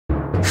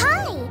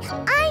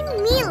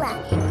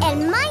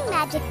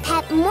magic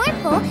pet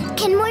Morphle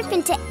can morph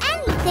into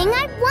anything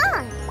I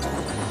want.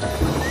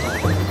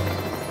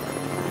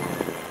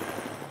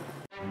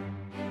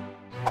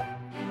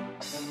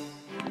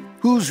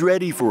 Who's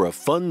ready for a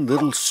fun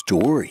little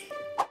story?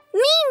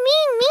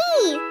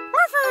 Me!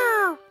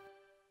 Morphle!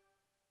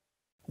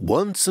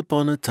 Once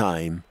upon a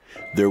time,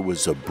 there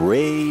was a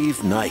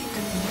brave knight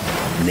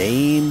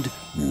named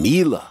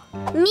Mila.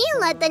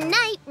 Mila the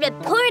knight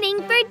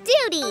reporting for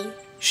duty.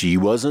 She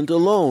wasn't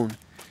alone.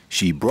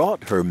 She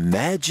brought her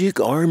magic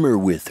armor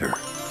with her.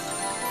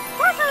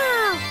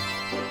 Morphle!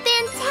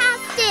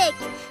 Fantastic!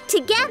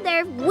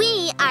 Together,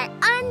 we are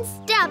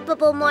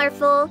unstoppable,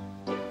 Morphle.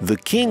 The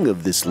king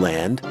of this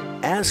land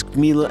asked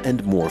Mila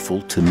and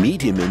Morphle to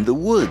meet him in the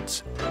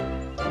woods.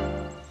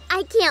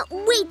 I can't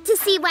wait to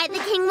see why the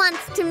king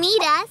wants to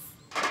meet us.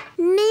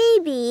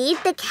 Maybe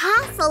the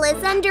castle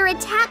is under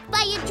attack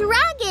by a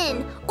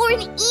dragon, or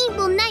an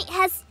evil knight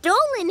has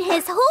stolen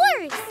his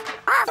horse.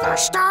 Orphle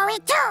story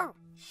too.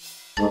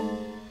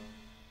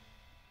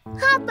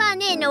 Hop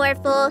on in,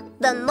 Orphle.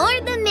 The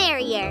more the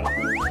merrier.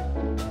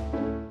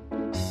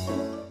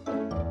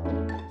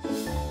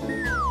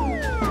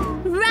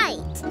 Right.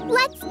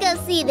 Let's go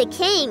see the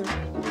king.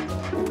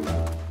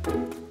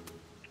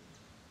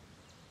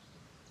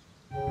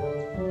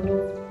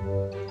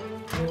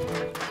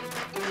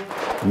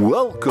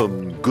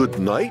 Welcome, good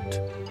knight.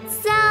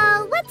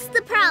 So, what's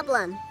the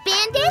problem?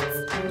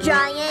 Bandits?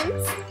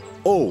 Giants?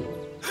 Oh,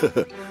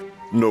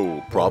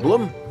 no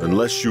problem,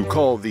 unless you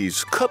call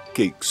these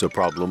cupcakes a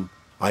problem.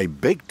 I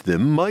baked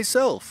them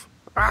myself.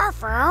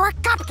 Orphle, a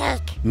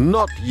cupcake.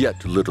 Not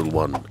yet, little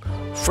one.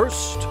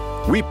 First,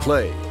 we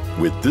play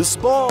with this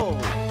ball.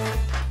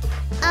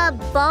 A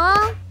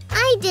ball?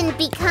 I didn't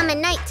become a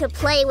knight to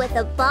play with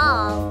a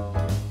ball.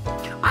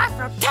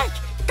 Orphle, take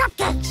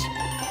cupcakes.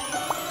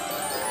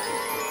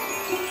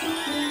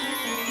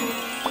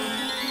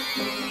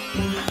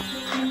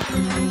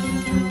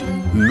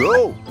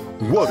 No!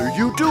 What are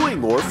you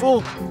doing,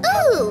 Orphle?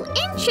 Ooh,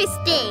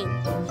 interesting.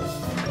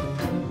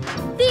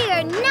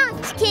 Fear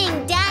not,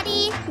 King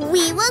Daddy.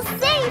 We will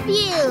save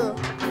you.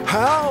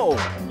 How?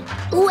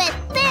 With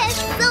this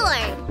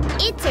sword,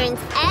 it turns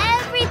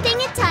everything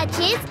it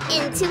touches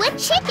into a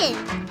chicken.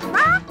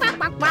 Bark, bark,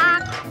 bark,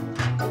 bark.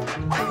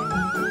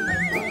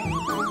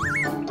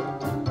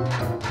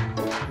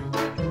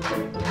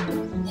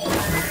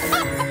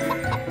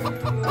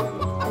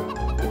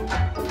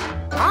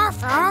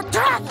 Orphle,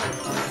 dragon.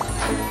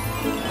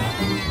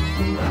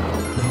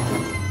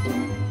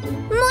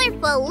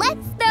 Morphle,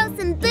 let's throw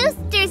some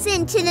boosters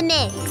into the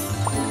mix.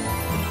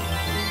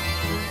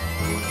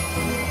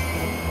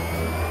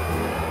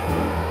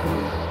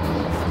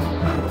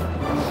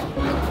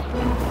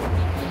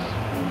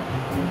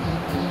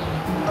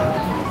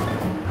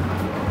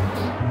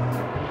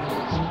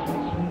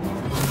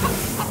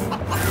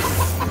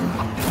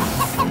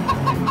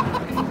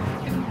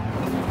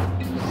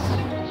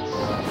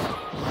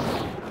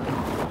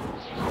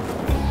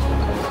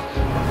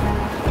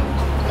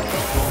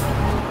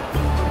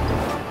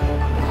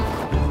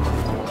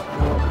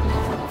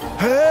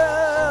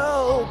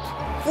 Help!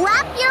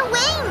 Flap your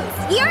wings.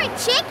 You're a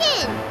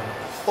chicken.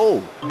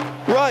 Oh,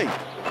 right.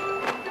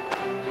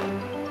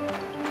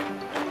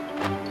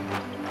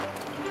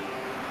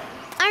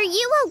 Are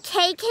you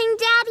okay, King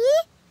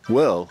Daddy?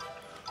 Well,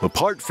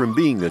 apart from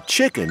being a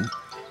chicken,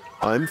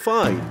 I'm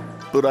fine.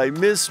 But I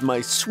miss my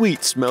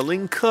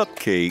sweet-smelling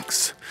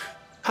cupcakes.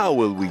 How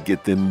will we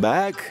get them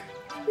back?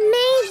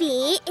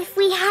 Maybe if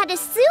we had a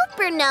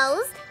super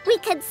nose, we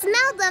could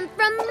smell them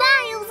from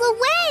miles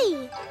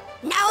away.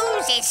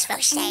 Noses for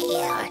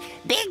sale.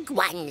 Big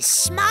ones,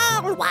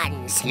 small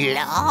ones,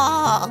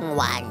 long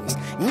ones.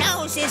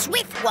 Noses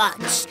with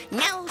warts,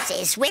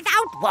 noses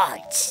without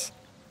warts.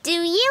 Do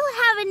you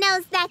have a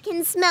nose that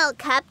can smell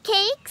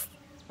cupcakes?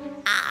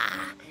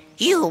 Ah,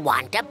 you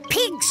want a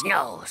pig's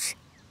nose.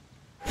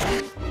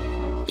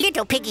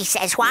 Little piggy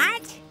says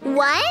what?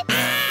 What?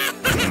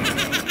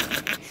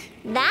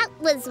 That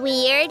was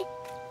weird.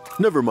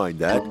 Never mind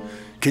that.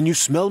 Can you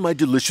smell my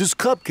delicious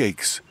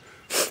cupcakes?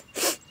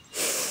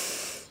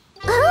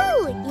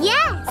 Oh,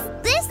 yes,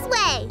 this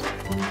way.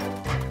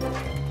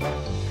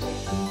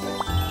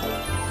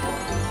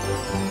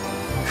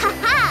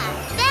 Ha-ha,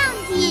 found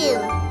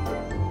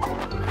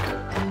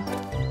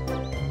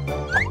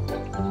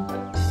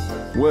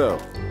you. Well,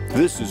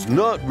 this is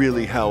not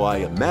really how I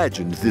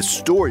imagined this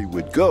story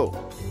would go.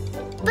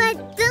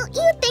 But don't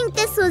you think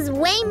this was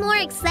way more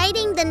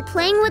exciting than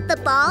playing with the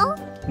ball?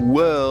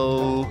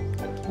 Well,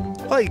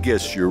 I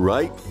guess you're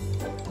right.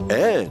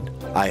 And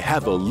I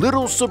have a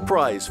little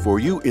surprise for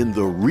you in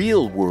the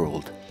real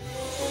world.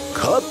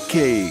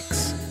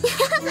 Cupcakes!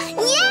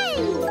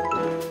 Yay!